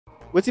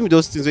What be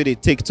those things where they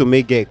take to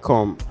make girl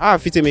come? How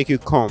fit to make you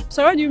come?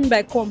 So what do you mean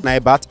by come? Na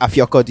about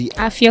afiokodi.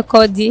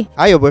 Afiokodi.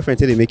 How your boyfriend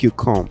tell they make you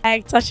come?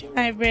 Like touching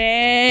my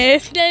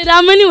breast. There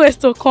are many ways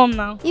to come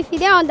now. If you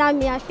don't under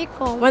me, I feel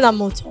come. When I'm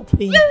not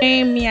topping.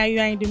 Me and you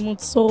are in the mood,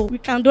 so we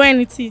can do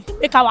anything.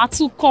 Make our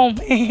two come.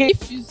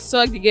 If you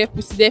suck the girl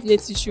pussy,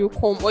 definitely she will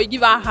come. Or you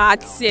give her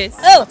hard sex.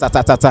 Oh. Ta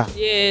ta ta ta.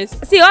 Yes.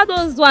 See all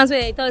those ones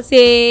where they talk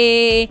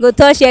say go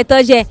touch here,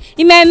 touch here.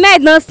 In my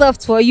mind not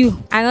soft for you.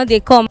 I know they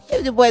come.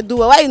 If the boy do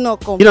well, why you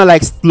not come? You know,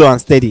 like slow and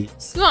steady.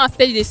 Slow and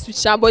steady they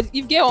switch out, but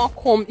if girl won't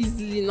come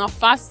easily, not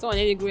fast on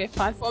any go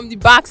fast from the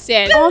back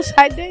side. Once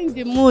I dey in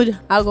the mood,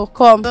 I go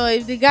come. So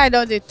if the guy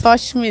don't they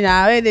touch me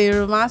now, when they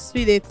romance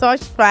me, they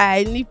touch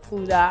my nipple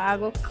now, I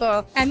go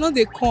come. I know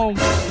they come. You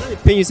know the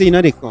pain you say you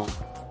know they come.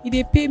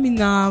 They pay me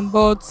now,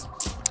 but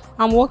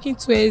I'm working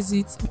towards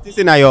it. You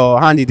say now your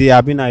hand the day,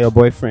 I been now your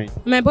boyfriend.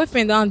 My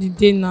boyfriend down the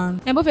day now.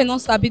 My boyfriend don't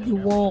sabi the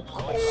work.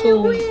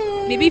 So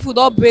maybe if we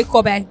don't break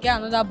up, I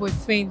get another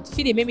boyfriend. If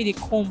they make me they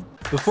come.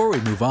 Before we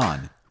move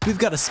on, we've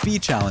got a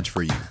speed challenge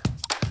for you.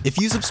 If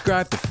you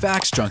subscribe to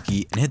Facts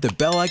Junkie and hit the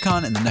bell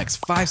icon in the next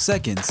 5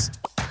 seconds,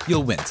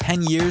 you'll win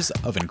 10 years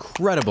of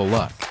incredible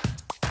luck.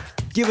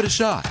 Give it a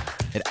shot.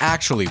 It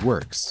actually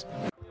works.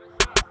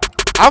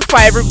 I'm for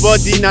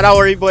everybody, not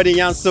Datwarriboy,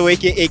 and so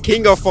aka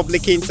King of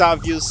Public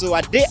Interviews. So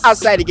a day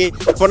outside again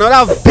for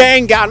another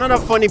banger, another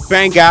funny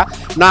banger.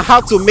 Now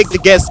how to make the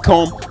guests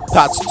come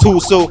part 2.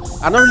 So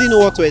I don't really know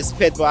what to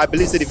expect, but I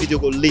believe that the video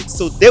go late.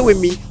 So stay with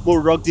me,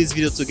 we'll rock this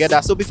video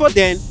together. So before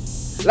then,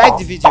 like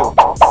the video,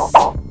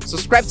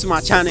 subscribe to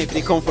my channel if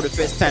they come for the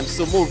first time.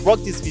 So we'll rock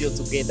this video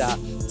together.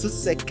 2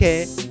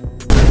 seconds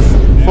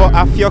for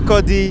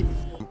afiokodi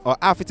or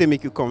how to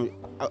make you come.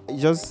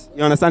 You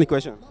understand the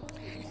question?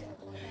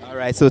 All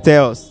right, so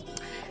tell us.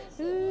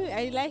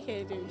 I like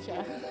head.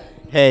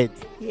 Head.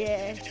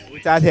 Yeah.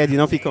 Without head, you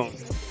don't feel come.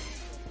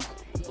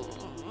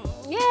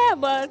 Yeah,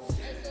 but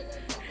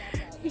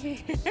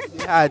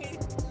Head.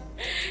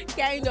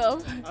 kind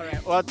of. All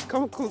right. What?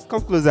 Come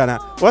closer now.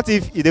 What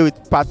if you do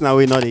with partner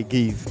we not they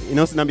give? You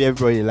know, so not be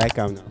everybody like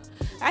him now.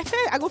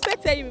 I go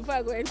first tell you before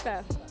I go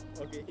enter.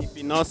 Okay. If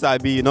you not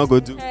sabi, you not go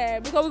do.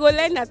 Because we go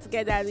learn that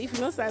together. If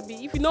you know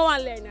sabi, if you know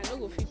one learn, I don't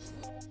go fit.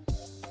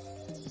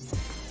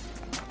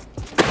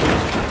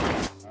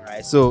 All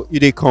right. So you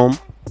they come.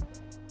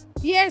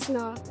 Yes,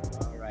 no.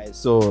 All right.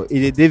 So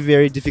it is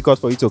very difficult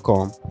for you to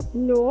come.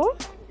 No.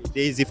 It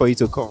is easy for you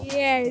to come.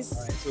 Yes.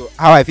 All right, so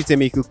how I fit to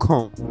make you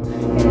come?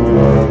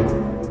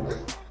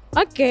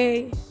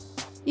 Okay.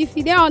 If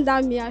you don't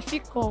under me, I feel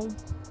come.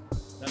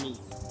 That means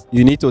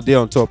you need to stay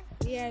on top.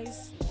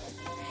 Yes.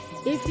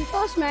 If you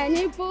touch my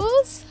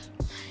nipples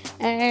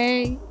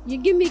and you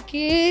give me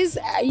kiss,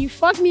 you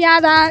fuck me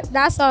out,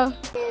 that's all.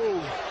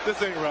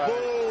 This ain't right.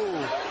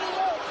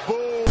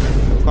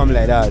 Come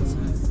like that.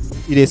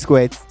 You dey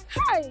squirt.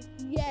 Hi.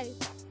 Yes.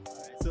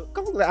 So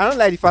come. I don't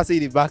like the fact say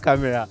you the back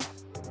camera.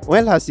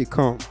 When last you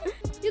come?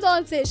 You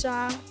don't say,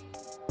 Sha.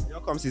 You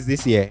don't come since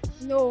this year.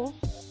 No.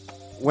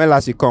 When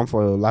last you come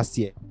for last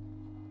year?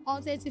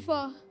 On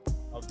 24.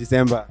 Of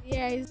December.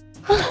 Yes.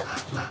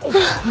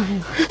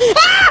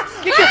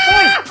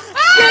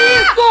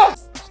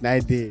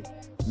 Night day.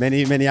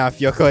 Many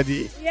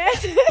afiokodi.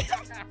 Yes.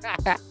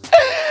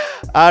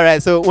 All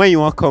right. So when you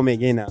want come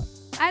again now?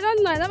 I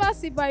don't know. I never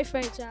see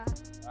boyfriend, Sha.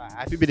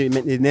 I feel be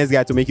the next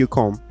guy to make you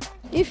come.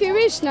 If you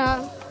reach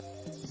now.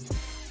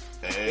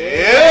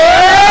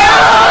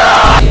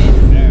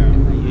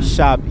 You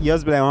sharp. You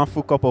just be like one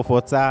full cup of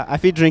water. I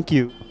feel drink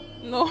you.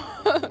 No.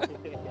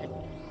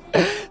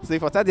 So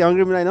if water the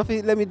hungry me, like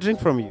nothing, let me drink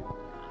from you.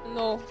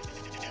 No.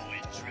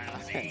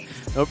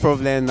 No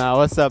problem. Now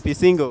what's up? You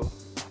single?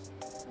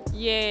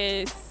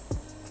 Yes.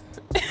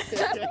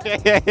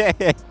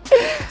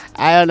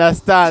 I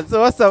understand.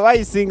 So what's up? Why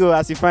you single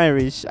as you find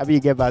rich? I mean,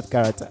 you get bad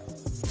character.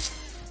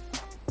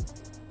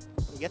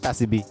 You get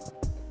as be.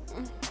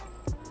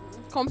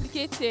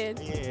 Complicated.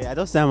 Yeah, I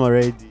don't say I'm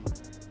already.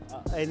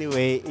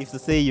 Anyway, if to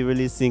say you're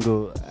really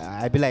single,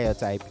 I be like your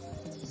type.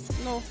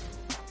 No.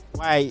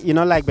 Why? You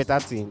not like better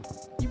thing?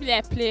 You be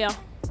like player.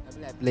 I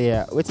be like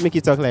player. What make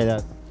you talk like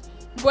that?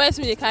 Boys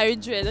when they carry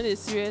dread, don't they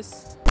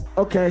serious?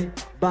 Okay,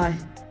 bye.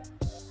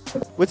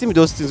 What be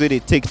those things where they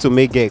take to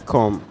make girl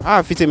come?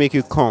 How fit to make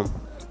you come?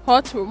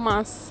 Hot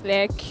romance,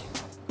 like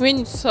when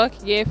you suck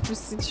yeah,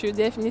 pussy, she'll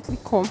definitely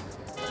come.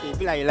 You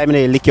feel like you let me know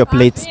you lick your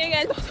plate.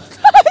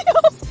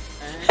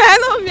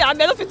 I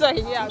don't feel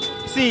talking here.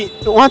 See,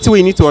 one thing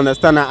we need to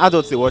understand now,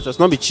 adults they watch us,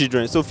 not be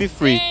children. So feel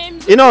free.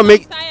 You know,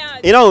 make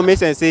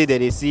sense say that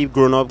they see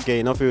grown up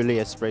girl, not really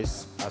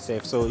express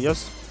herself. So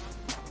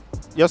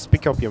just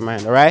pick up your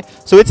mind, alright?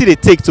 So what did they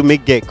take to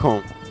make girl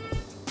come?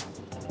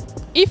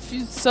 If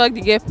you suck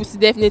the girl pussy,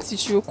 definitely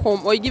she will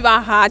come. Or you give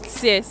her hard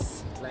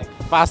sex. Like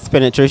fast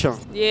penetration.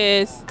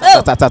 Yes.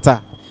 Ta ta ta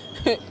ta.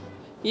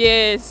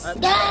 Yes.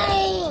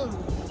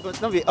 But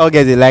not be all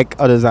girls they like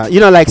others. You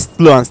know, like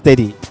slow and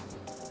steady.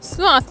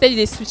 Slow and steady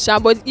they switch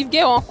out, but if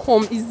girl won't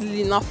come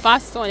easily, not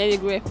fast on any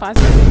go fast.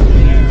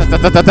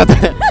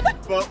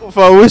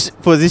 For which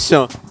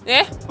position?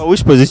 Eh? For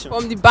which position?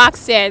 From the back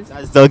side.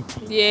 That's dog.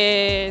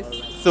 Yes.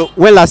 So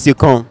when last you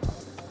come?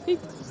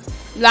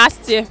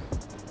 Last year.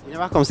 You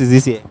never come since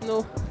this year.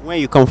 No. When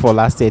you come for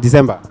last year?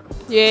 December.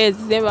 Yes,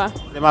 December.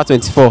 December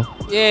 24.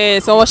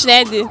 Yes, on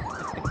Friday.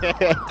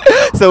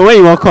 So when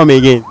you won't come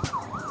again?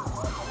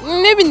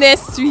 Maybe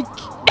next week.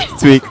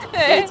 Next week.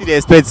 What do they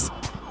expect?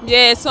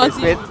 Yeah,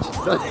 something.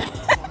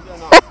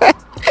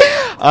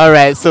 All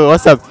right. So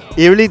what's up?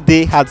 It really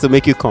they had to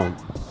make you come.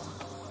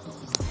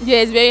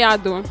 Yeah, it's very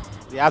hard though.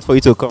 They had for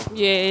you to come.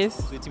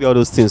 Yes. So it be all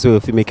those things so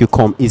if you make you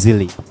come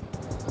easily.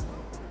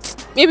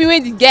 Maybe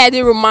when the guy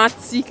they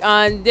romantic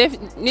and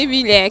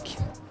maybe like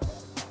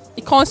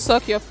it can't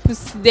suck your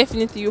pussy,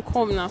 definitely you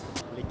come now.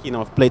 Licking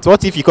of plates.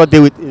 What if you got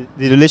there with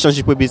the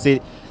relationship will be say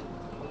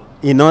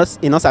you know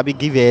a big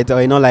give it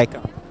or you know like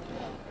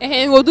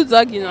And we'll do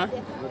dog, you know.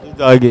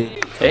 doggy.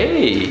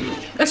 Hey,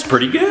 that's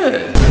pretty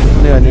good.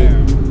 What's your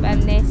name?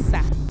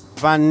 Vanessa.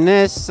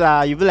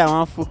 Vanessa, you be like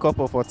one full cup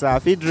of water.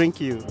 If he drink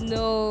you.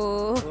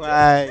 No.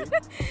 Why?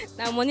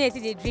 Now money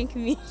until they drink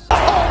me.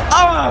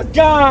 Oh,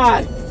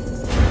 God.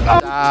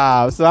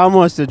 Ah, so how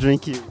much to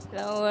drink you?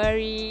 Don't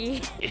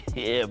worry.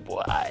 Yeah,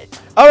 boy.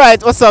 All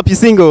right, what's up? You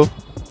single?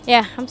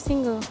 Yeah, I'm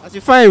single. As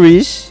you find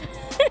rich?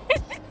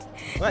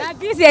 Now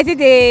this year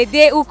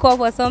they hook up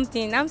or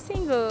something. I'm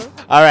single.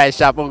 All right,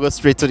 sharp. We'll go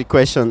straight to the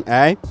question.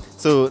 Alright.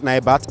 So now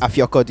about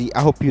Afiokodi. I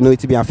hope you know it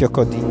to be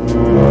Afiokodi.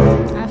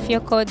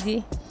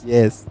 Afiokodi.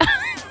 Yes.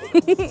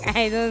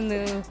 I don't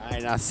know.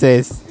 Alright, now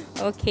says.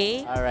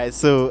 Okay. All right.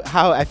 So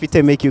how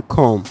Afite make you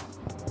come?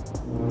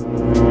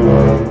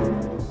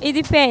 It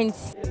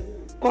depends.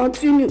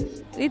 Continue.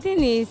 The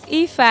thing is,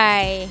 if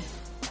I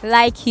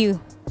like you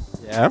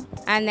Yeah.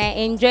 and I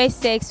enjoy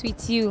sex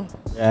with you,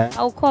 Yeah.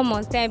 I'll come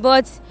on time.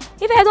 But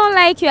if I don't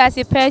like you as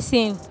a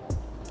person,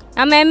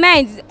 and my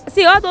mind,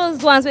 see all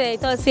those ones where they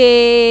talk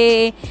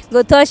say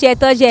go touch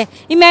here.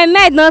 In my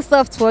mind, not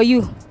soft for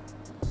you.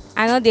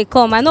 I know they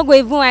come. I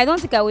don't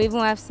think I will even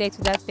have sex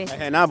with that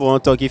person. Now, but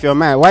won't talk. If your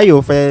mind, why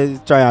you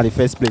first try in the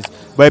first place?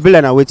 But it be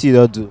like now what you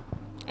don't do.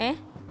 Eh?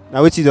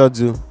 Now what you don't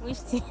do. Which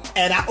thing?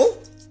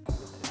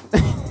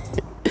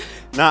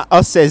 Now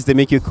us says they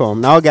make you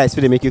come. Now guys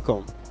feel they make you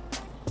come.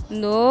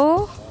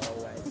 No.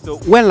 So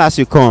when last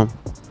you come?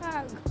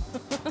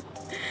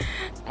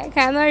 I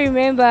cannot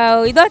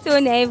remember. You don't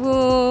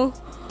even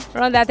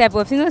run that type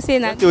of thing. You know, say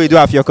What do we do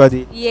after your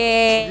cutty?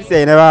 yeah. You say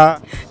you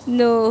never.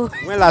 No.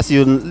 When last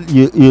you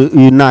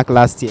knock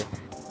last year?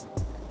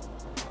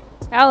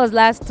 That was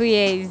last 2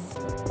 years.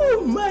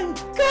 Oh, my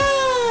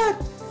God.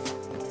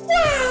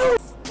 Wow.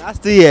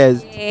 Last 2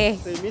 years. Yeah.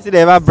 So you mean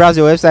they ever browse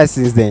your website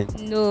since then?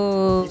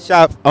 No. You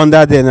sharp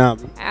under there now.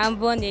 I'm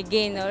born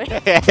again already.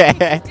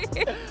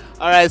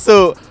 All right.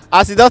 So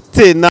as you don't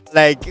take now,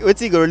 like what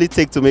you go really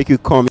take to make you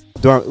come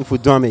if we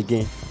do them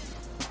again?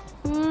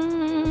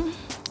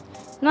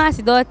 No, as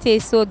it don't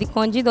taste, so the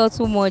congee don't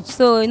too much.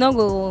 So you not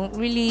go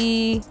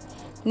really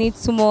need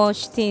too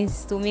much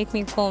things to make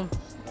me come.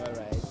 All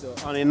right. So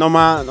on a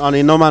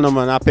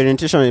normal, now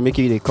penetration will make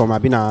you they come.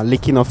 I've been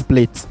licking off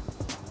plate.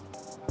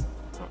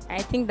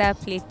 I think that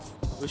plate.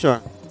 Which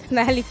one?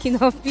 That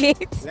licking of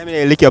plate. Let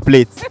me lick your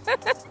plate.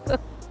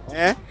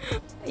 Eh?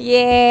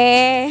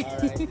 Yeah.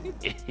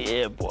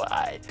 Yeah,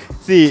 boy.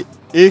 See,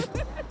 if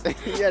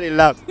you the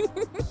laugh.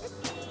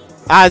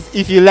 As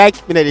if you like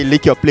when they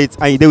lick your plate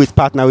and you do with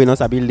partner we not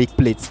sabi lick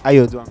plates. How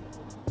you do?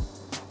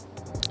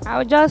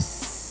 I'll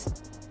just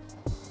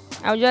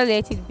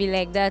let it be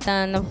like that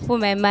and I'll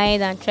put my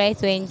mind and try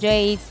to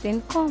enjoy it.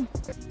 Then come.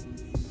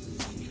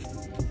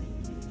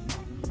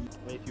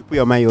 If you put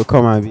your mind, you'll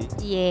come and be.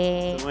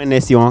 Yeah. So when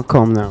next you won't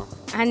come now?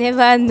 I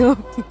never know.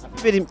 I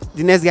feel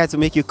the next guy to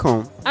make you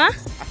come. Huh?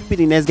 I feel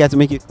the next guy to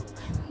make you come.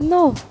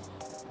 No.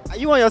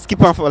 You want your skip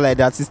on for like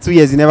that? Since 2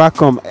 years, you never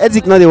come.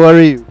 Ethic, not they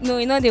worry you. No,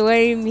 you know they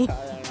worry me.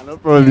 No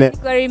problem. They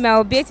worry me.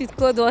 I'll bathe with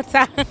cold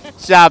water.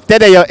 Sharp, tell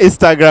them your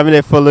Instagram and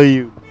they follow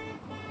you.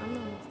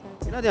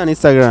 You're not there on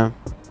Instagram.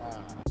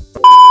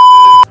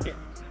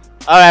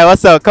 Alright,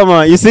 what's up? Come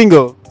on, you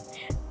single?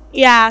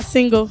 Yeah,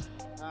 single.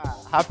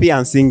 Happy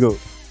and single.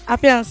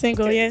 Happy and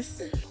single,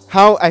 yes.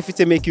 How I fit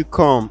to make you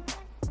come?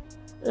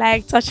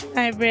 Like touching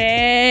my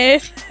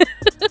breast.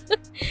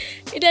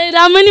 There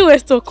are many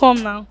ways to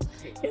come now.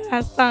 You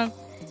understand?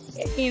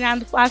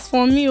 And as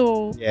for me,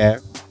 Yeah.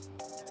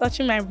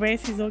 touching my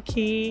breast is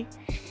okay.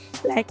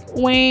 Like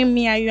when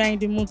me and you are in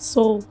the mood,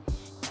 so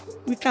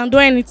we can do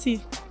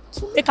anything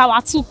to make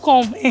our two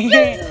come.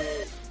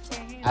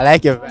 I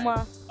like your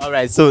vibe.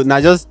 Alright, so now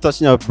just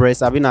touching your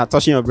breast. I've been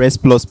touching your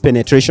breast plus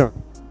penetration.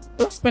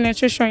 Plus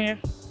penetration, yeah.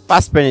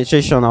 Fast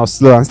penetration or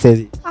slow and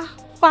steady?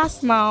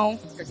 Fast now.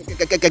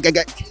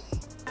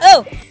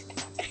 Oh!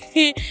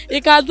 You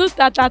can do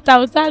ta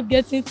without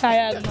getting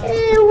tired now.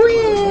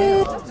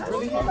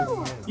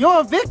 You're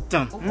a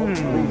victim.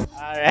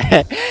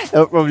 Alright,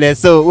 no problem.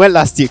 So when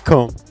last you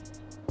come?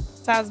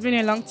 It has been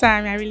a long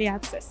time. I really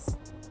had sex.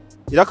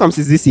 You don't come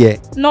since this year?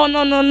 No.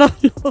 No.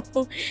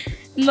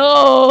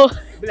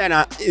 Be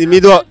like in the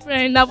middle.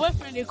 My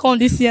boyfriend they come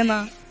this year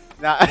now.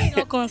 Nah. He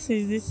don't come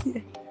since this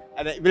year.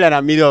 And it be like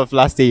the middle of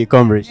last year you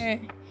come reach.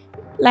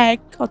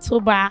 Like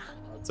October.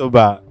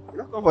 October. You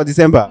not come for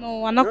December?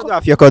 No, I'm You not. not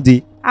have your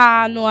cody.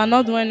 No, I'm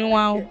not doing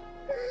anyone.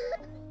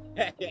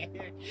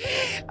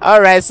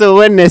 Alright, so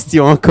when next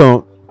you want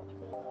come?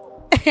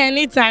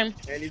 Anytime.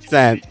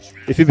 Anytime.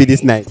 If it be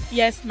this night.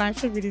 Yes, now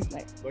should be this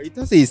night. But you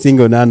don't say you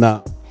single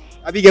now.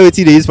 I be get what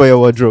you use for your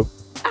wardrobe.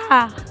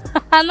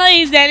 I not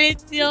use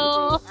anything.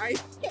 Oh,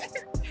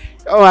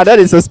 that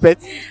is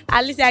suspect.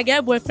 At least I get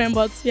a boyfriend,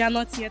 but we are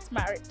not yet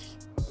married.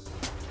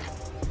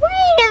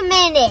 Wait a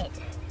minute.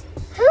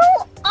 Who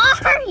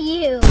are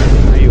you?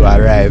 You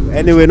arrive.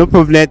 Anyway, no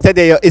problem. Tell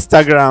them your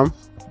Instagram.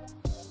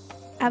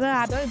 I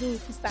don't do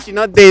Instagram. She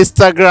not the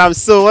Instagram.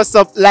 So what's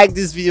up? Like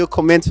this video,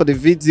 comment for the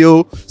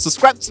video,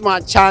 subscribe to my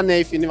channel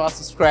if you never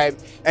subscribe,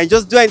 and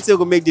just do anything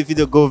to make the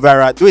video go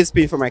viral. Do a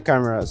spin for my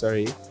camera.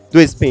 Sorry. Do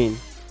a spin.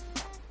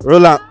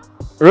 Roll on.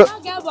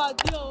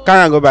 Can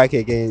I go back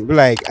again? Be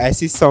like, I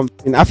see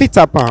something. I fit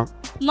tap on.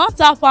 Not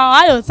tap on.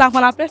 I don't tap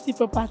on. I press the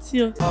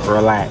property.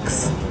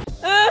 Relax.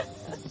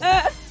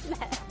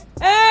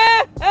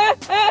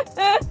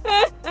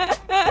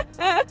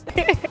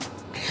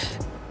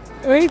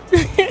 Wait.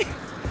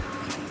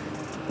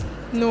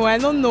 No, I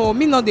don't know.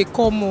 Me not they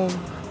come on.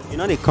 You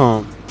know they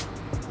come.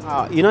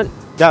 You know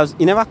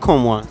you never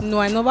come once. No,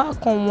 I never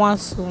come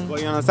once. So.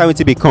 But you understand what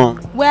to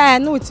become? Well, I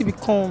know it to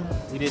become.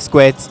 You dey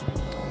squirt.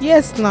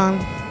 Yes, now.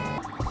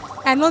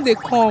 I know they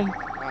come.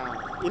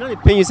 You know the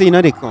pain you say you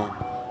know they come.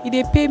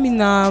 They pay me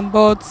now,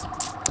 but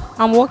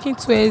I'm working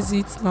towards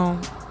it now.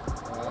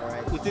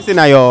 Alright. You think say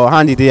na your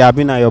hand today, I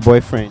been na your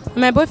boyfriend.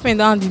 My boyfriend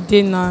down the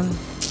day now.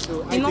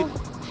 So You know,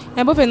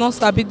 my boyfriend not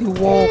sabi the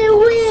work.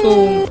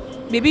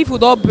 So maybe if we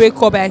don't break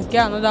up, I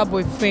get another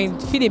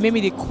boyfriend. If they make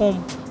me they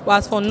come. But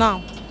as for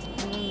now.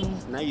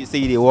 Now you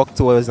say they walk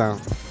towards them.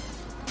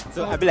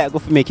 So I be like, go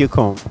for make you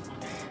come.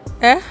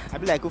 Eh? I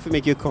be like, go for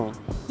make you come.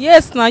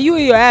 Yes, now you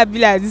and your eye be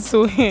like this.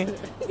 So,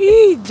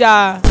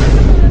 Ija.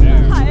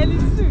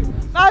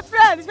 My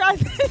friend,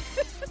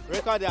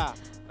 Recorder.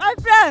 my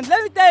friend,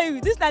 let me tell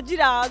you, this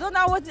Nigeria, I don't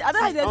know what, I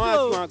don't know how they I want to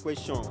ask you do. one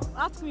question.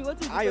 Ask me,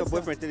 what is How your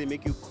boyfriend tell they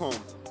make you come?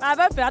 My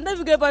boyfriend, I don't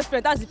even get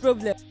boyfriend, that's the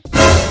problem.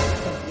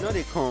 You know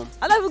they come.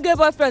 I don't even get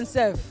boyfriend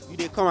self. You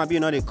they come, I be you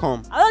know they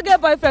come. I don't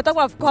get boyfriend, talk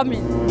about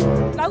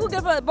coming. Now who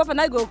get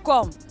boyfriend, I go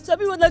come. So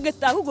people don't get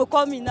that, who go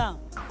call me now?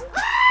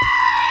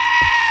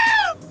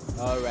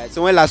 Alright.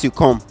 So when last you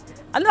come?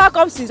 I never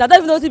come since, I don't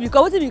even know what it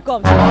become. What it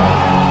become?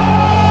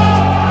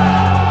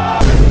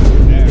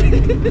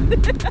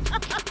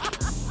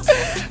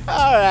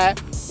 Alright.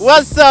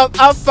 What's up?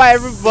 How far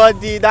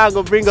everybody? That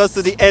gonna bring us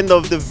to the end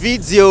of the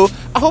video.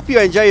 I hope you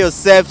enjoy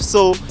yourself.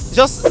 So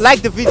just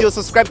like the video,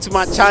 subscribe to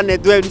my channel,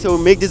 do everything to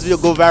make this video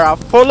go viral.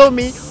 Follow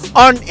me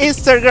on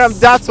Instagram,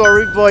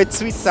 Datwarriboy,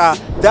 Twitter,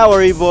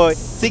 Datwarriboy,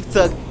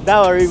 TikTok,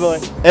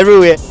 Datwarriboy,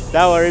 everywhere.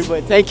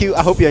 Datwarriboy. Thank you.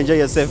 I hope you enjoy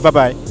yourself. Bye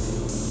bye.